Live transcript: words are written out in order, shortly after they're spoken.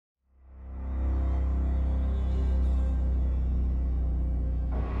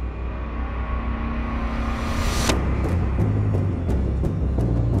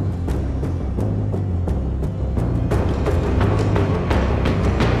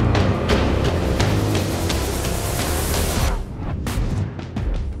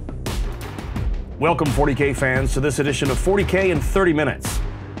Welcome 40K fans to this edition of 40K in 30 minutes.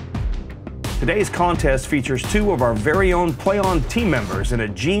 Today's contest features two of our very own play-on team members in a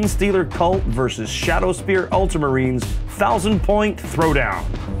Genestealer Cult versus Shadowspear Ultramarines 1,000-point throwdown.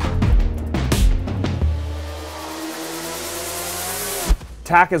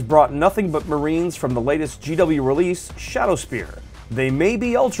 TAC has brought nothing but Marines from the latest GW release, Shadowspear. They may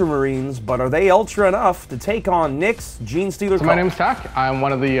be Ultramarines, but are they ultra enough to take on Nick's Genestealer Cult? My name is TAC. I'm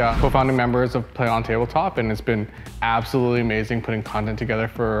one of the co-founding members of On Tabletop, and it's been absolutely amazing putting content together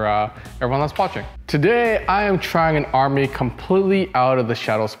for everyone that's watching. Today, I am trying an army completely out of the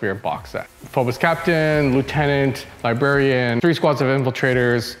Shadowspear box set. Phobos Captain, Lieutenant, Librarian, 3 squads of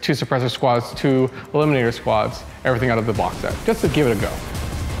Infiltrators, 2 Suppressor squads, 2 Eliminator squads, everything out of the box set, just to give it a go.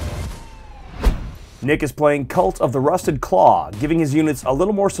 Nick is playing Cult of the Rusted Claw, giving his units a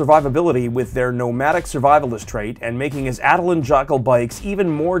little more survivability with their nomadic survivalist trait and making his Battalion Jackal bikes even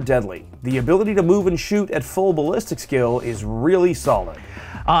more deadly. The ability to move and shoot at full ballistic skill is really solid.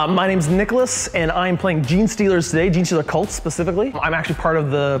 My name's Nicholas, and I'm playing Genestealers today, Genestealer Cult specifically. I'm actually part of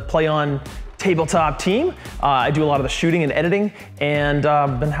the On Tabletop team. I do a lot of the shooting and editing, and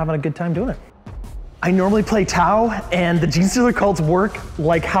been having a good time doing it. I normally play Tau, and the Genestealer Cults work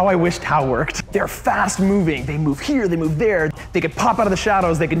like how I wish Tau worked. They're fast moving. They move here, they move there. They can pop out of the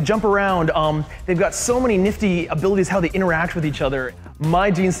shadows, they can jump around. They've got so many nifty abilities how they interact with each other.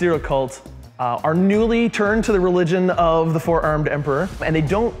 My Genestealer Cults are newly turned to the religion of the Four-Armed Emperor, and they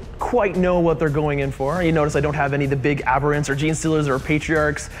don't quite know what they're going in for. You notice I don't have any of the big aberrants or Genestealers or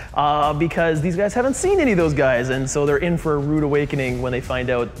Patriarchs because these guys haven't seen any of those guys, and so they're in for a rude awakening when they find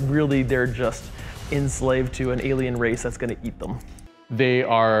out really they're just enslaved to an alien race that's going to eat them. They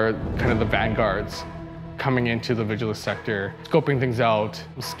are kind of the vanguards coming into the Vigilus sector, scoping things out,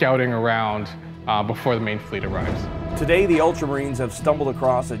 scouting around before the main fleet arrives. Today, the Ultramarines have stumbled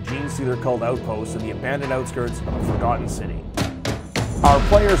across a Genestealer Cult outpost in the abandoned outskirts of a forgotten city. Our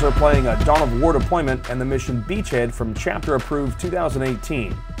players are playing a Dawn of War deployment and the mission Beachhead from Chapter Approved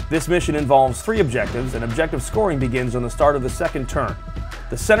 2018. This mission involves 3 objectives, and objective scoring begins on the start of the second turn.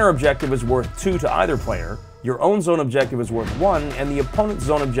 The center objective is worth 2 to either player, your own zone objective is worth 1, and the opponent's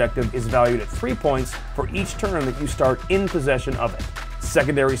zone objective is valued at 3 points for each turn that you start in possession of it.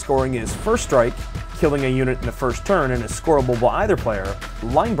 Secondary scoring is First Strike, killing a unit in the first turn and is scoreable by either player,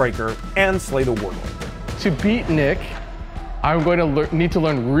 Linebreaker, and Slay the Warlord. To beat Nick, I'm going to need to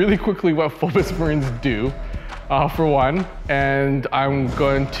learn really quickly what Phobos Marines do, for one, and I'm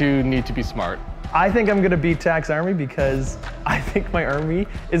going to need to be smart. I think I'm going to beat TAC's army because I think my army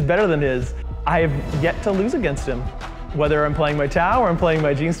is better than his. I have yet to lose against him. Whether I'm playing my Tau or I'm playing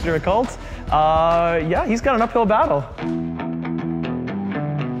my Genestealer Cult, yeah, he's got an uphill battle.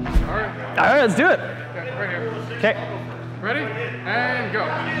 All right, let's do it. Yeah, right here. Okay. Ready? And go.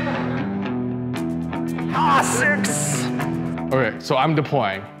 Ah, 6! Okay, so I'm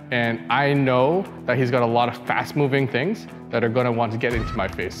deploying, and I know that he's got a lot of fast-moving things that are going to want to get into my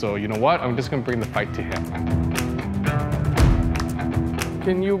face. So you know what? I'm just going to bring the fight to him.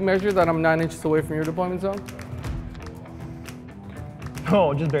 Can you measure that I'm 9 inches away from your deployment zone?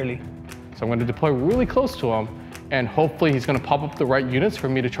 Oh, just barely. So I'm going to deploy really close to him, and hopefully he's going to pop up the right units for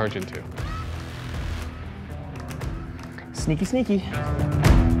me to charge into. Sneaky, sneaky.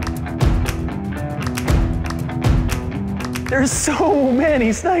 There's so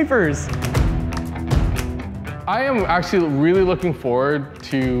many snipers. I am actually really looking forward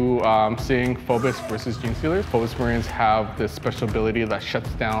to seeing Phobos versus Genestealers. Phobos Marines have this special ability that shuts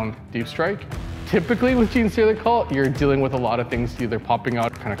down Deep Strike. Typically with Genestealer Cult, you're dealing with a lot of things either popping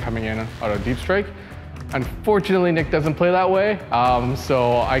out, kind of coming in out of Deep Strike. Unfortunately, Nick doesn't play that way,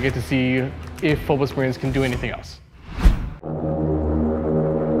 so I get to see if Phobos Marines can do anything else.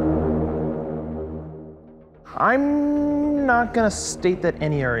 I'm not gonna state that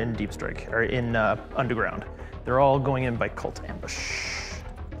any are in Deep Strike, or in Underground. They're all going in by Cult Ambush.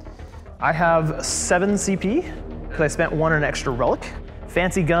 I have 7 CP, because I spent 1 on an extra relic.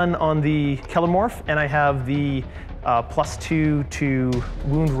 Fancy gun on the Kellamorph, and I have the +2 to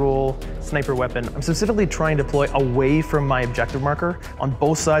wound roll sniper weapon. I'm specifically trying to deploy away from my objective marker on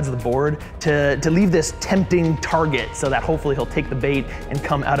both sides of the board to leave this tempting target so that hopefully he'll take the bait and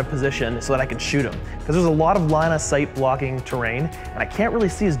come out of position so that I can shoot him. Because there's a lot of line of sight blocking terrain, and I can't really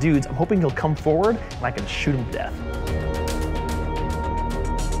see his dudes. I'm hoping he'll come forward and I can shoot him to death.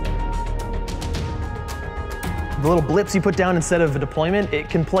 The little blips you put down instead of a deployment, it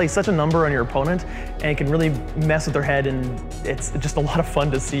can play such a number on your opponent, and it can really mess with their head, and it's just a lot of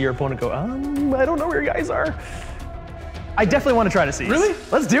fun to see your opponent go, I don't know where you guys are. I definitely want to try to see. Really?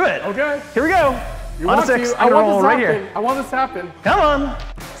 Let's do it. Okay. Here we go. You on want a 6, to. I want this to right happen. here. I want this to happen. Come on.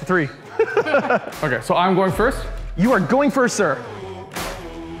 It's a 3. Okay, so I'm going first. You are going first, sir.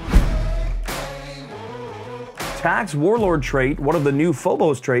 Tack's Warlord trait, one of the new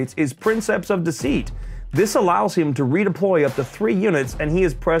Phobos traits, is Princeps of Deceit. This allows him to redeploy up to 3 units, and he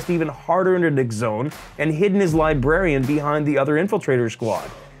has pressed even harder into Nick's zone and hidden his Librarian behind the other infiltrator squad.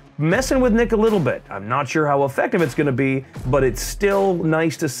 Messing with Nick a little bit. I'm not sure how effective it's going to be, but it's still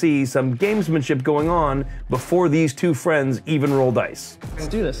nice to see some gamesmanship going on before these two friends even roll dice. Let's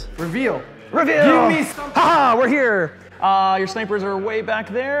do this. Reveal. Reveal! Give me something. Haha, we're here. Your snipers are way back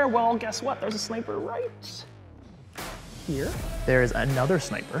there. Well, guess what? There's a sniper right here. There is another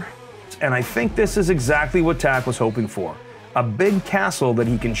sniper. And I think this is exactly what Tack was hoping for. A big castle that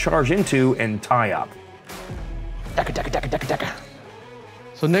he can charge into and tie up.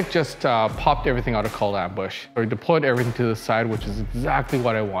 So Nick just popped everything out of Cult Ambush. So he deployed everything to the side, which is exactly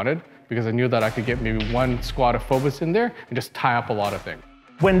what I wanted, because I knew that I could get maybe 1 squad of Phobos in there and just tie up a lot of things.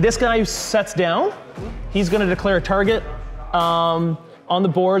 When this guy sets down, he's going to declare a target on the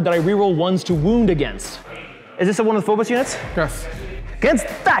board that I reroll 1s to wound against. Is this one of the Phobos units? Yes. Against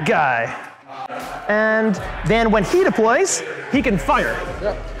that guy. And then when he deploys, he can fire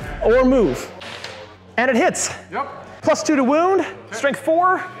or move. And it hits. Yep. +2 to wound, strength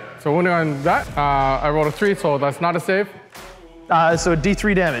 4. So wounding on that, I rolled a 3, so that's not a save. So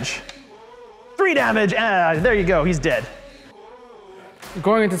D3 damage. 3 damage, there you go, he's dead.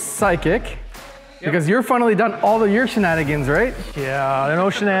 Going into Psychic, because you're finally done all of your shenanigans, right? Yeah, no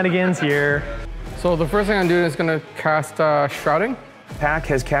shenanigans here. So the first thing I'm doing is gonna cast Shrouding. Tack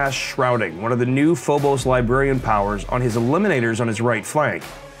has cast Shrouding, one of the new Phobos Librarian powers, on his Eliminators on his right flank.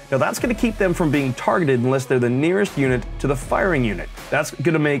 Now that's going to keep them from being targeted unless they're the nearest unit to the firing unit. That's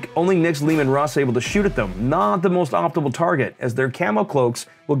going to make only Nick's Leman Russ able to shoot at them, not the most optimal target, as their camo cloaks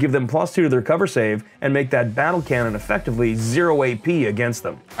will give them +2 to their cover save and make that battle cannon effectively 0 AP against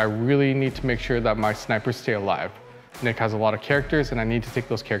them. I really need to make sure that my snipers stay alive. Nick has a lot of characters and I need to take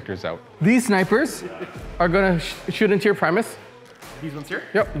those characters out. These snipers are going to shoot into your Primus. These ones here?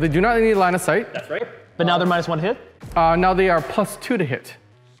 Yep, they do not need line of sight. That's right. But now they're -1 hit? Now they are +2 to hit.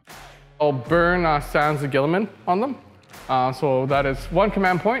 I'll burn Sands of Gilliman on them. So that is 1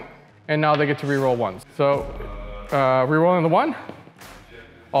 command point, and now they get to reroll 1s. So rerolling the 1,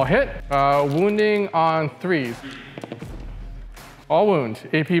 I'll hit. Wounding on 3s. All wound.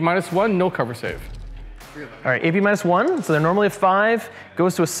 AP -1, no cover save. All right, AP -1, so they're normally a 5,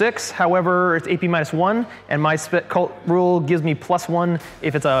 goes to a 6. However, it's AP -1, and my cult rule gives me +1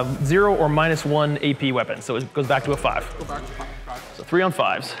 if it's a 0 or -1 AP weapon. So it goes back to a 5. Go back to 5. So 3 on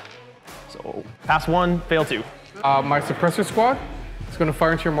 5s. So pass 1, fail 2. My suppressor squad is going to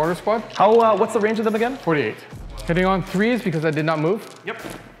fire into your mortar squad. What's the range of them again? 48. Hitting on 3s because I did not move. Yep.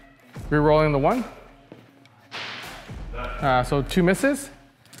 Rerolling the 1. So 2 misses.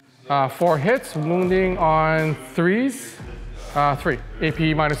 4 hits, wounding on 3s. 3,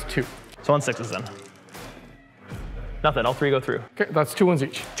 AP -2. So on 6s then. Nothing, all 3 go through. Okay, that's 2 wounds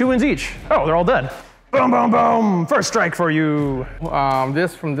each. 2 wins each. Oh, they're all dead. Boom, boom, boom. First strike for you.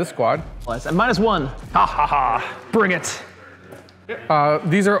 This from this squad. And -1. Ha ha ha. Bring it.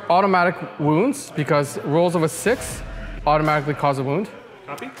 These are automatic wounds because rolls of a 6 automatically cause a wound.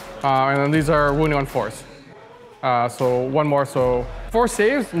 Copy. And then these are wounding on 4s. So 1 more, so 4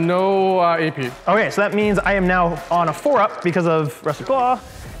 saves, no AP. Okay, so that means I am now on a 4-up because of Rusty Claw.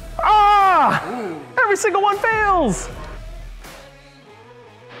 Ah! Ooh. Every single one fails!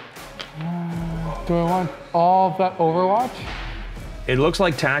 Do I want all of that Overwatch? It looks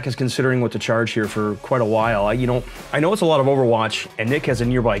like Tack is considering what to charge here for quite a while. I know it's a lot of Overwatch, and Nick has a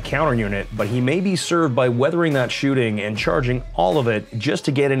nearby counter unit, but he may be served by weathering that shooting and charging all of it just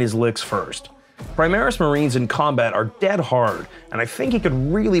to get in his licks first. Primaris Marines in combat are dead hard, and I think he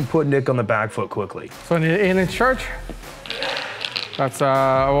could really put Nick on the back foot quickly. So I need an 8-inch charge. That's,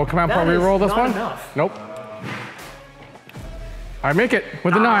 we'll command point reroll this one. Enough. Nope. I make it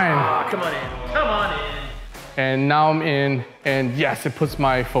with a 9. Come on in, come on in. And now I'm in, and yes, it puts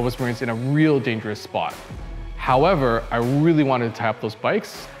my Phobos Marines in a real dangerous spot. However, I really wanted to tie up those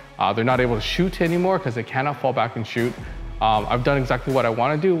bikes. They're not able to shoot anymore because they cannot fall back and shoot. I've done exactly what I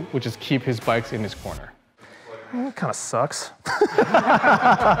want to do, which is keep his bikes in his corner. That kind of sucks.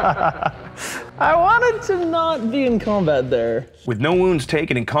 I wanted to not be in combat there. With no wounds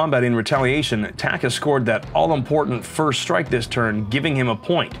taken in combat in retaliation, Tack has scored that all-important first strike this turn, giving him a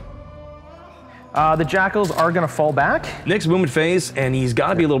point. The Jackals are going to fall back. Nick's movement phase, and he's got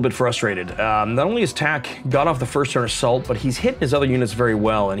to be a little bit frustrated. Not only has Tack got off the first turn assault, but he's hit his other units very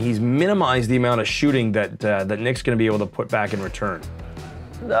well, and he's minimized the amount of shooting that, that Nick's going to be able to put back in return.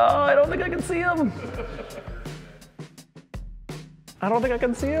 No, I don't think I can see him. I don't think I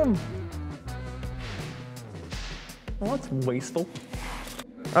can see him. Well, that's wasteful.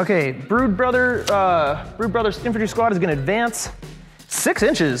 Okay, Brood Brothers Infantry Squad is gonna advance 6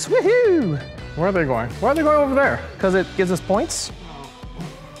 inches. Woohoo! Where are they going? Why are they going over there? Because it gives us points.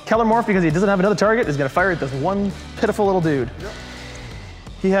 Kellermorph, because he doesn't have another target, is gonna fire at this one pitiful little dude. Yep.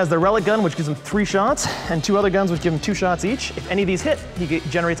 He has the relic gun, which gives him 3 shots, and 2 other guns, which give him 2 shots each. If any of these hit, he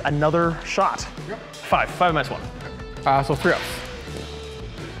generates another shot. Yep. 5 minus 1. So 3 ups.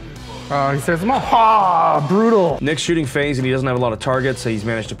 He saves them all. Ah, brutal. Nick's shooting phase, and he doesn't have a lot of targets, so he's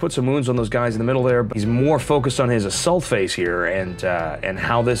managed to put some wounds on those guys in the middle there, but he's more focused on his assault phase here and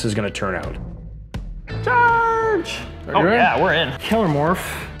how this is gonna turn out. Charge! Oh yeah, we're in. Kellermorph.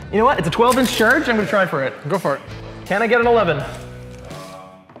 You know what? It's a 12-inch charge. I'm gonna try for it. Go for it. Can I get an 11?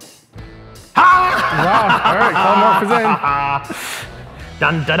 Wow, all right, Kellermorph is in.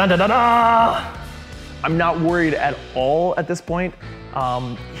 Dun, dun, dun, dun, dun, dun. I'm not worried at all at this point.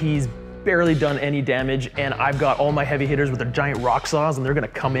 He's barely done any damage, and I've got all my heavy hitters with their giant rock saws, and they're gonna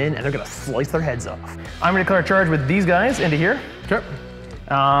come in and they're gonna slice their heads off. I'm gonna declare a charge with these guys into here. Okay.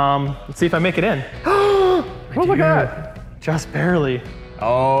 Let's see if I make it in. Look at that. Just barely.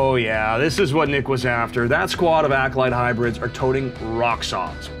 Oh yeah, this is what Nick was after. That squad of Acolyte hybrids are toting rock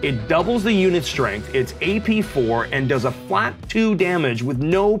saws. It doubles the unit strength, it's AP 4, and does a flat 2 damage with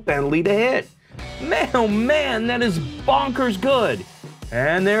no penalty to hit. Man, oh man, that is bonkers good.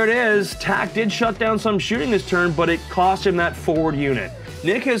 And there it is. Tack did shut down some shooting this turn, but it cost him that forward unit.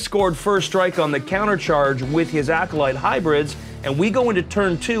 Nick has scored first strike on the counter charge with his Acolyte hybrids, and we go into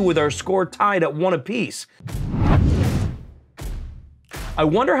turn 2 with our score tied at 1 apiece. I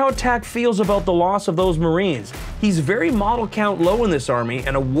wonder how Tack feels about the loss of those Marines. He's very model count low in this army,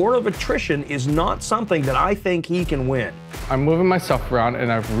 and a war of attrition is not something that I think he can win. I'm moving myself around,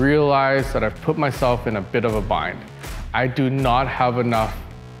 and I've realized that I've put myself in a bit of a bind. I do not have enough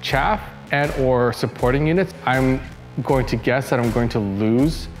chaff and or supporting units. I'm going to guess that I'm going to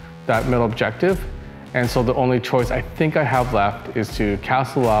lose that middle objective. And so the only choice I think I have left is to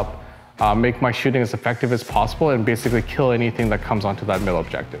castle up, make my shooting as effective as possible, and basically kill anything that comes onto that middle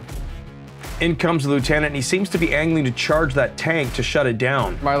objective. In comes the lieutenant, and he seems to be angling to charge that tank to shut it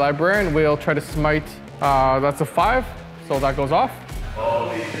down. My librarian will try to smite, that's a 5, so that goes off.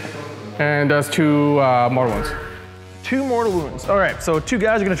 And does 2 mortal wounds. 2 mortal wounds. All right, so 2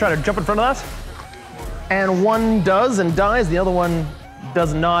 guys are gonna try to jump in front of that. And one does and dies, the other one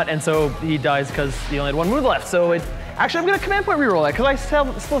does not, and so he dies because he only had 1 wound left. So actually I'm gonna command point reroll that because I still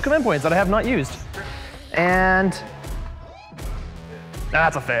have command points that I have not used. And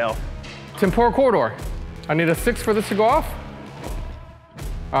that's a fail. Temporal Corridor. I need a 6 for this to go off.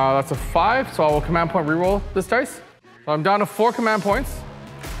 That's a 5, so I will command point reroll this dice. So I'm down to 4 command points,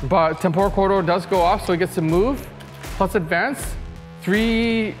 but Temporal Corridor does go off, so he gets to move, plus advance,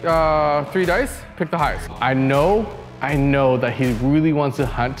 3 dice, pick the highest. I know that he really wants to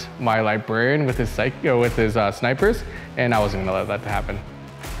hunt my librarian with his snipers, and I wasn't gonna let that happen.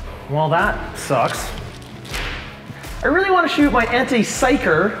 Well, that sucks. I really want to shoot my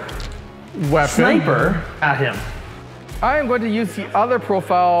anti-psyker sniper at him. I am going to use the other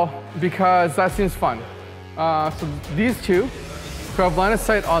profile because that seems fun. So these 2 who have line of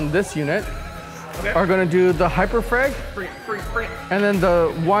sight on this unit are going to do the hyper frag, and then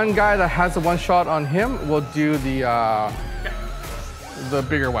the one guy that has the 1 shot on him will do the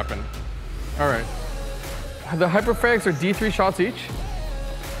bigger weapon. All right. The hyper frags are D3 shots each.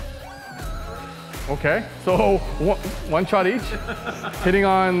 Okay, so 1 shot each. Hitting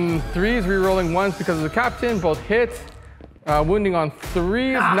on 3s, re-rolling 1s because of the captain, both hit. Wounding on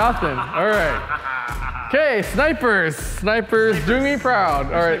 3s, nothing. All right. Okay, snipers. Snipers do me proud.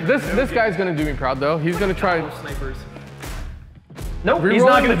 All right, this guy's gonna do me proud though. He's gonna try. Snipers. Nope, he's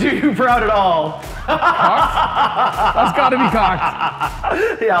not gonna do you proud at all. Cocked? That's gotta be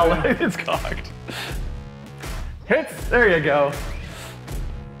cocked. Yeah, it's cocked. Hits. There you go.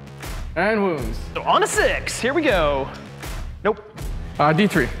 And wounds. So on a 6, here we go. Nope.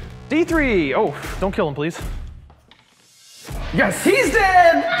 D3. D3, oh, don't kill him, please. Yes! He's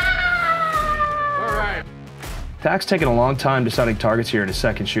dead! All right. Tack's taking a long time deciding targets here in his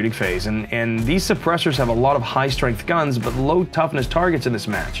second shooting phase, and these suppressors have a lot of high-strength guns, but low-toughness targets in this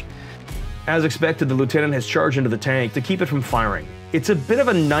match. As expected, the lieutenant has charged into the tank to keep it from firing. It's a bit of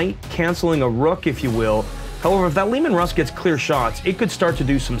a knight canceling a rook, if you will. However, if that Leman Russ gets clear shots, it could start to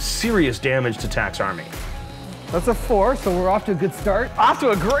do some serious damage to Tack's army. That's a 4, so we're off to a good start. Off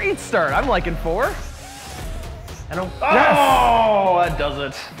to a great start. I'm liking 4. And yes! That does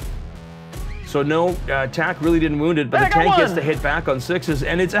it. So no, Tack really didn't wound it, but the tank gets to hit back on 6s,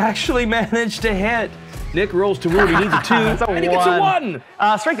 and it's actually managed to hit. Nick rolls to wound, he needs a 2, and he gets a 1!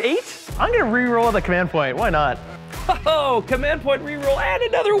 Strength 8? I'm gonna re-roll the command point, why not? Oh, command point reroll and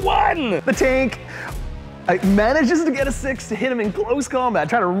another 1! The tank manages to get a 6 to hit him in close combat,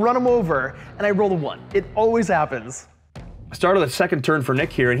 try to run him over, and I roll a 1. It always happens. Start of the second turn for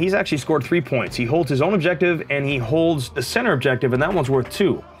Nick here, and he's actually scored 3 points. He holds his own objective, and he holds the center objective, and that one's worth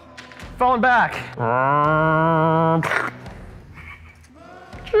 2. Falling back.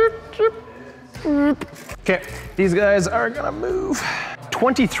 Okay, these guys are gonna move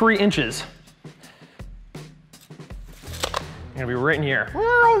 23 inches. Gonna be right in here. We're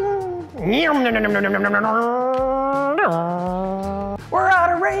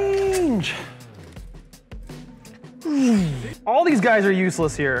out of range. All these guys are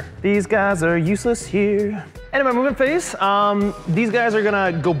useless here. These guys are useless here. And in my movement phase, these guys are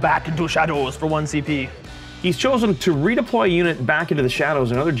gonna go back into shadows for 1 CP. He's chosen to redeploy a unit back into the shadows,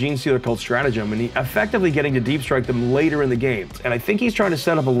 another Genestealer Cult stratagem, and he effectively getting to deep strike them later in the game. And I think he's trying to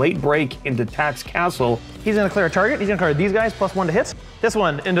set up a late break into Tack's castle. He's gonna clear a target. He's gonna clear these guys, +1 to hit. This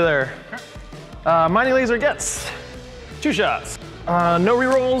one into there. Mining laser gets 2 shots. No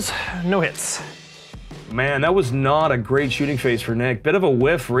rerolls, no hits. Man, that was not a great shooting phase for Nick. Bit of a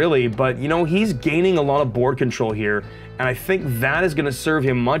whiff, really, but you know, he's gaining a lot of board control here, and I think that is gonna serve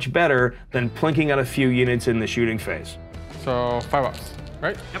him much better than plinking out a few units in the shooting phase. So 5 ups,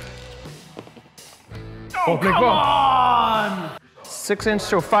 right? Yep. Oh, come on! 6 inch,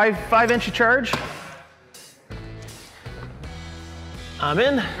 so 5-inch charge. I'm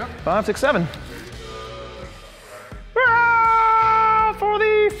in. Yep. 5, 6, 7. For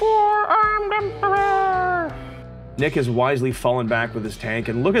the 4-armed Emperor! Nick has wisely fallen back with his tank,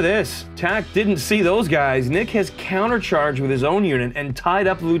 and look at this. Tack didn't see those guys. Nick has countercharged with his own unit and tied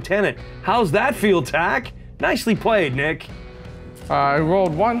up the lieutenant. How's that feel, Tack? Nicely played, Nick. I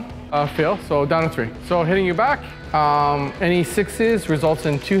rolled 1, fail, so down to 3. So hitting you back, any 6s results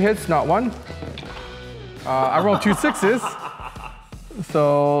in 2 hits, not 1. I rolled 2 6s,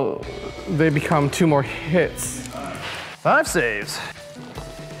 so they become 2 more hits. 5 saves.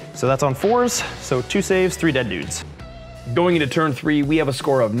 So that's on 4s, so 2 saves, 3 dead dudes. Going into turn 3, we have a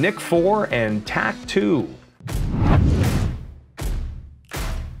score of Nick 4 and Tack 2.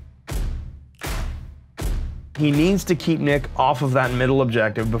 He needs to keep Nick off of that middle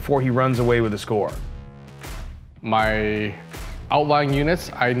objective before he runs away with the score. My outlying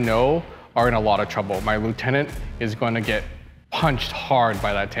units, I know, are in a lot of trouble. My lieutenant is going to get punched hard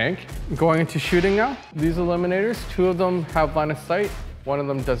by that tank. Going into shooting now, these eliminators, 2 of them have line of sight, 1 of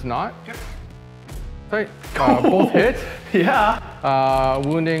them does not. Right. Both hit. Yeah.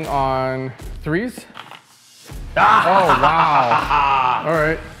 Wounding on 3s. Oh, wow. All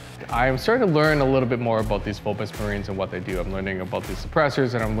right. I'm starting to learn a little bit more about these Vulpes Marines and what they do. I'm learning about the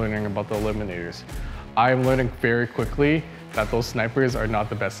suppressors and I'm learning about the eliminators. I'm learning very quickly that those snipers are not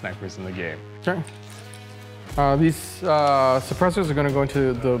the best snipers in the game. Sure. These suppressors are going to go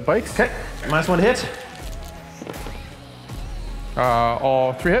into the bikes. Okay, -1 to hit.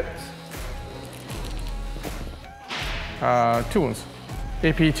 All 3 hits. 2 wounds.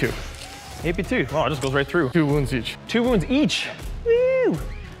 AP 2. AP 2. Oh, it just goes right through. 2 wounds each. 2 wounds each. Woo!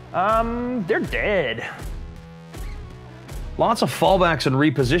 They're dead. Lots of fallbacks and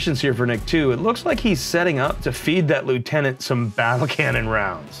repositions here for Nick too. It looks like he's setting up to feed that lieutenant some battle cannon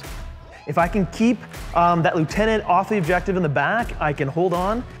rounds. If I can keep that lieutenant off the objective in the back, I can hold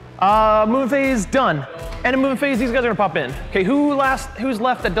on. Movement phase done. And in movement phase, these guys are gonna pop in. Okay, who's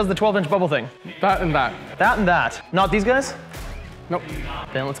left that does the 12-inch bubble thing? That and that. That and that. Not these guys? Nope.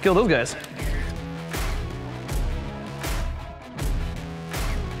 Then let's kill those guys.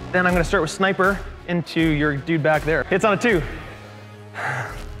 Then I'm gonna start with sniper into your dude back there. Hits on a 2.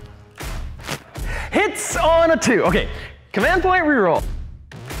 Hits on a 2. Okay, command point reroll.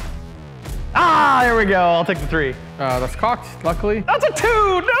 Ah, there we go. I'll take the 3. That's cocked, luckily. That's a 2.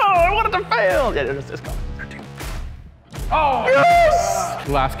 No, I wanted to fail. Yeah, it's cocked. Oh! Yes!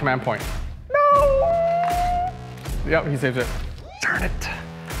 Last command point. No! Yep, he saves it. Darn it.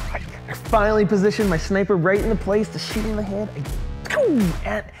 I finally positioned my sniper right in the place to shoot in the head. And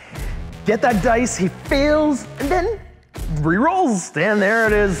get that dice. He fails, and then re-rolls. And there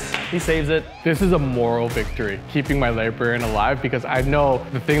it is. He saves it. This is a moral victory, keeping my librarian alive, because I know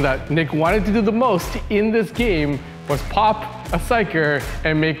the thing that Nick wanted to do the most in this game was pop a psyker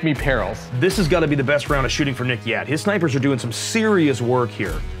and make me perils. This has got to be the best round of shooting for Nick yet. His snipers are doing some serious work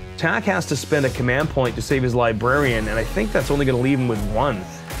here. Tack has to spend a command point to save his librarian, and I think that's only going to leave him with 1.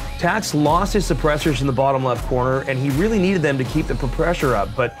 Tack's lost his suppressors in the bottom left corner, and he really needed them to keep the pressure up,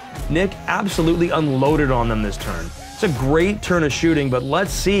 but Nick absolutely unloaded on them this turn. It's a great turn of shooting, but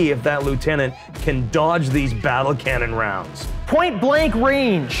let's see if that lieutenant can dodge these battle cannon rounds. Point blank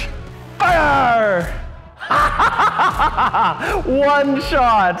range. Fire! One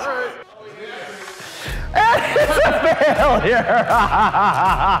shot. And it's a failure.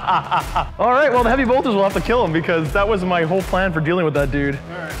 All right, well, the heavy bolters will have to kill him because that was my whole plan for dealing with that dude.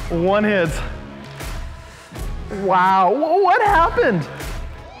 All right. One hit. Wow, what happened?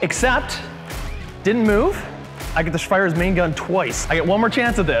 Except, didn't move. I get to fire his main gun twice. I get one more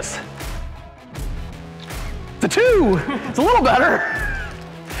chance at this. It's a 2. It's a little better.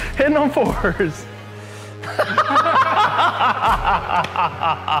 Hitting on 4s.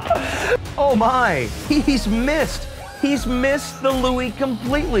 Oh my, he's missed. He's missed the Louis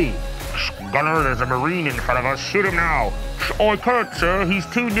completely. Gunner, there's a Marine in front of us. Shoot him now. I can't, sir. He's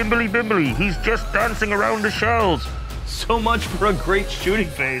too nimbly bimbly. He's just dancing around the shells. So much for a great shooting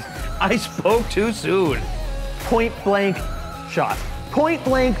phase. I spoke too soon. Point blank shot. Point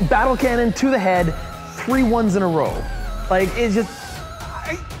blank battle cannon to the head, 3 1s in a row. Like, it's just,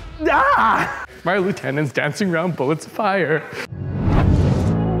 My lieutenant's dancing around bullets of fire.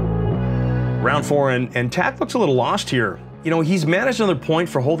 Round 4, and Tack looks a little lost here. You know, he's managed another point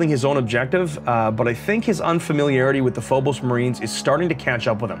for holding his own objective, but I think his unfamiliarity with the Phobos Marines is starting to catch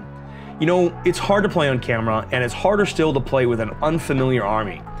up with him. You know, it's hard to play on camera, and it's harder still to play with an unfamiliar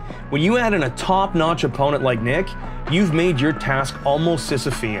army. When you add in a top-notch opponent like Nick, you've made your task almost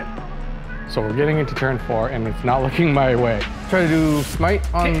Sisyphean. So we're getting into turn 4, and it's not looking my way. Try to do smite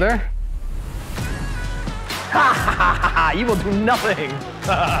on there. Ha ha ha ha! You will do nothing.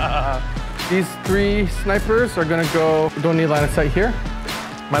 These 3 snipers are gonna go, don't need line of sight here.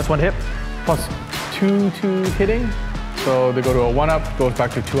 -1 hit. Plus 2 to hitting. So they go to a 1-up, goes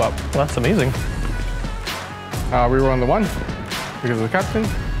back to 2-up. Well, that's amazing. Reroll on the 1 because of the captain.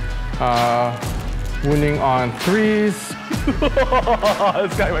 Wounding on 3s.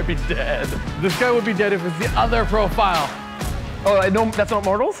 This guy might be dead. This guy would be dead if it's the other profile. Oh, no, that's not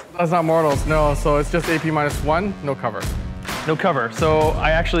mortals? That's not mortals, no. So it's just AP -1, no cover. No cover. So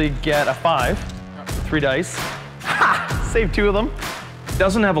I actually get a 5, 3 dice. Ha! Save 2 of them.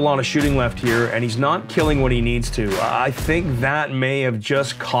 Doesn't have a lot of shooting left here, and he's not killing when he needs to. I think that may have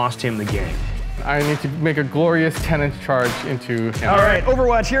just cost him the game. I need to make a glorious 10-inch charge into him. All right,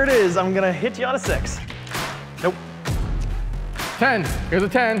 Overwatch, here it is. I'm gonna hit you on a 6. Nope. 10, here's a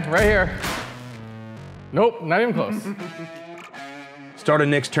 10, right here. Nope, not even close. Started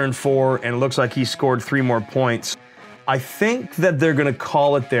Nick's turn 4, and it looks like he scored 3 more points. I think that they're gonna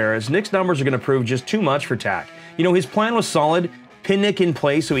call it there, as Nick's numbers are gonna prove just too much for Tack. You know, his plan was solid, pin Nick in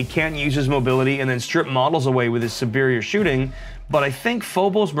place so he can't use his mobility and then strip models away with his superior shooting, but I think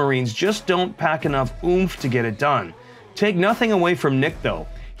Phobos Marines just don't pack enough oomph to get it done. Take nothing away from Nick though.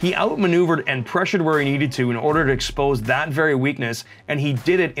 He outmaneuvered and pressured where he needed to in order to expose that very weakness, and he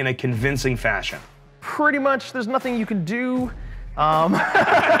did it in a convincing fashion. Pretty much, there's nothing you can do.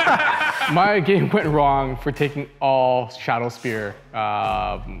 My game went wrong for taking all Shadowspear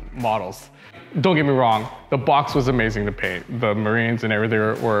models. Don't get me wrong, the box was amazing to paint. The Marines and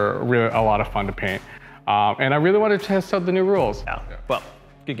everything were really a lot of fun to paint. And I really wanted to test out the new rules. Yeah. Well,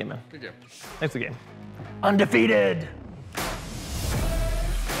 good game, man. Good game. Thanks for the game. Undefeated.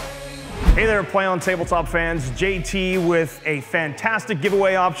 Hey there, Play On Tabletop fans. JT with a fantastic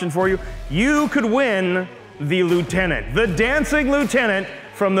giveaway option for you. You could win the Lieutenant, the dancing Lieutenant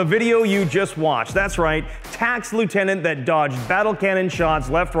from the video you just watched. That's right, Tack's Lieutenant that dodged battle cannon shots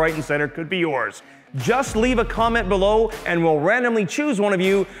left, right, and center could be yours. Just leave a comment below and we'll randomly choose one of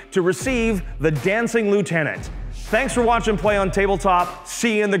you to receive the dancing Lieutenant. Thanks for watching Play On Tabletop.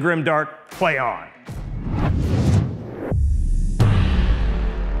 See you in the Grimdark. Play on.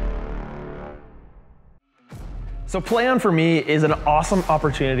 So Play On for me is an awesome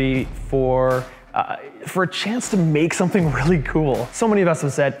opportunity for a chance to make something really cool. So many of us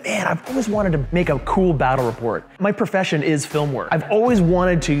have said, man, I've always wanted to make a cool battle report. My profession is film work. I've always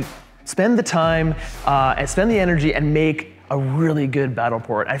wanted to spend the time and spend the energy and make a really good battle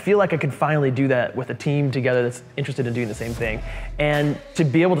report. I feel like I could finally do that with a team together that's interested in doing the same thing. And to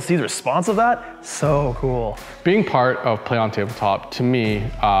be able to see the response of that, so cool. Being part of Play On Tabletop, to me,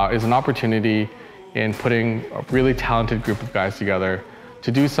 is an opportunity in putting a really talented group of guys together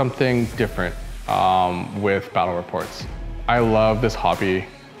to do something different with battle reports. I love this hobby.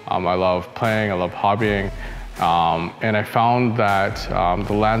 I love playing, I love hobbying. And I found that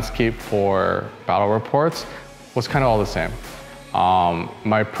the landscape for battle reports was kind of all the same.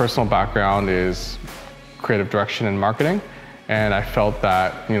 My personal background is creative direction and marketing, and I felt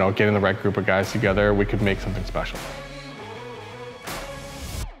that, you know, getting the right group of guys together, we could make something special.